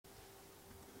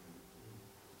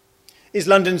Is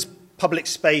London's public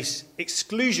space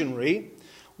exclusionary?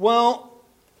 Well,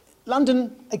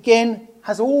 London, again,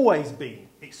 has always been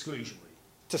exclusionary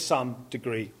to some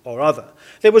degree or other.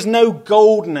 There was no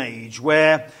golden age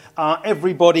where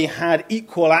everybody had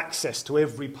equal access to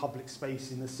every public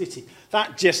space in the city.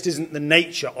 That just isn't the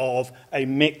nature of a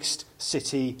mixed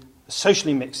city, a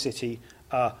socially mixed city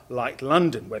like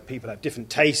London, where people have different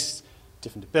tastes,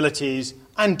 different abilities,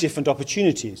 and different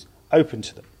opportunities open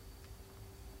to them.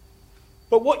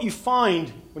 But what you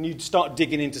find when you start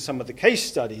digging into some of the case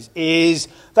studies is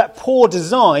that poor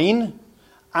design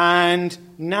and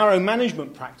narrow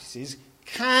management practices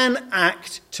can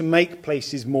act to make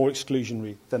places more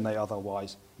exclusionary than they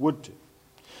otherwise would do.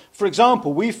 For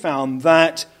example, we found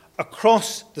that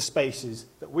across the spaces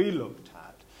that we looked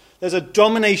at, there's a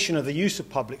domination of the use of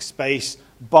public space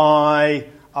by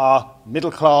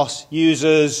middle-class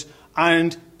users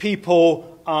and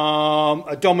people,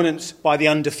 a dominance by the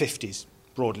under 50s,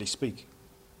 broadly speaking.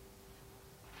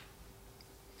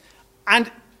 And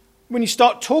when you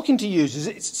start talking to users,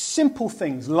 it's simple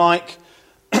things like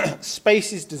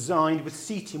spaces designed with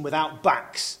seating without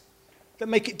backs that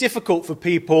make it difficult for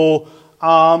people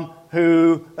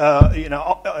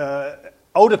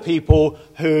older people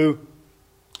who,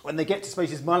 when they get to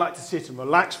spaces, might like to sit and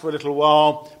relax for a little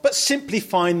while, but simply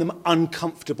find them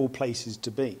uncomfortable places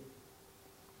to be.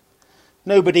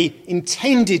 Nobody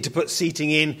intended to put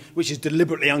seating in which is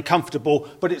deliberately uncomfortable,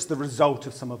 but it's the result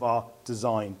of some of our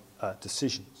design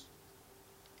decisions.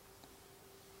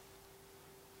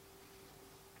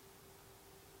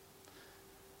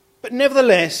 But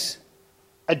nevertheless,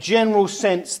 a general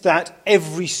sense that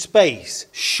every space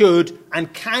should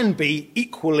and can be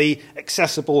equally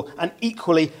accessible and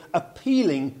equally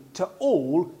appealing to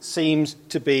all seems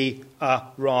to be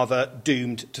rather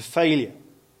doomed to failure.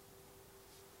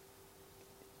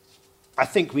 I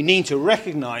think we need to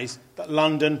recognise that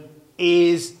London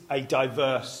is a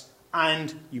diverse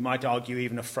and, you might argue,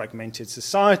 even a fragmented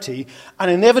society, and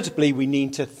inevitably we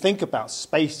need to think about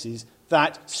spaces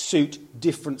that suit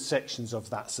different sections of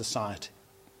that society.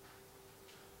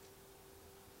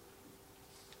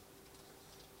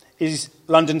 Is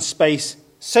London space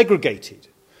segregated?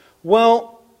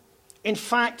 Well, in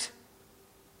fact,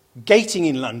 gating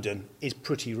in London is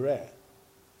pretty rare.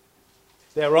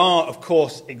 There are, of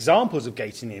course, examples of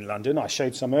gating in London. I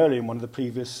showed some earlier in one of the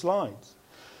previous slides.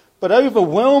 But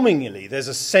overwhelmingly, there's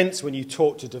a sense when you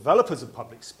talk to developers of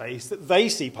public space that they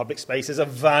see public space as a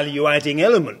value-adding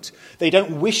element. They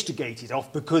don't wish to gate it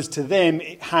off because to them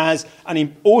it has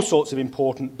all sorts of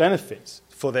important benefits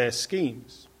for their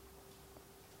schemes.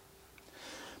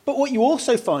 But what you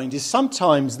also find is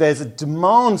sometimes there's a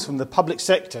demand from the public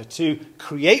sector to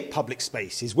create public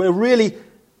spaces where really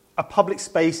a public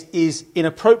space is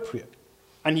inappropriate.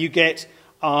 And you get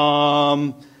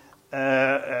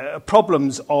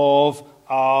problems of,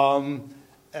 for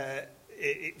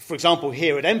example,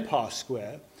 here at Empire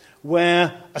Square,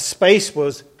 where a space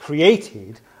was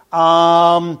created,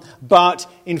 but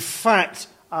in fact,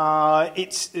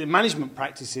 its management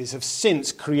practices have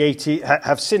since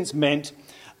meant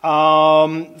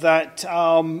that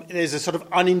there's a sort of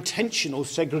unintentional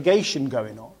segregation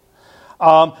going on,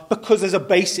 because there's a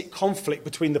basic conflict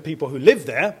between the people who live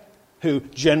there, who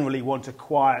generally want a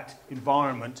quiet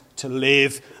environment to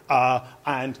live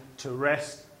and to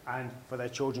rest and for their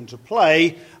children to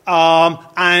play,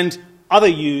 and other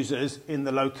users in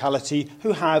the locality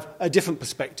who have a different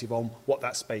perspective on what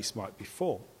that space might be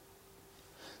for.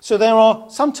 So there are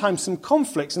sometimes some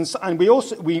conflicts, and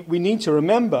we need to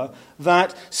remember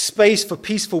that space for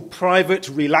peaceful, private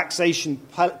relaxation,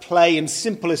 play, and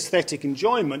simple aesthetic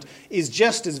enjoyment is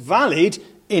just as valid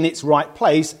in its right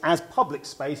place as public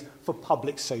space for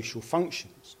public social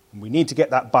functions. And we need to get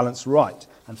that balance right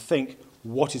and think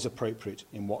what is appropriate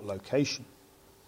in what location.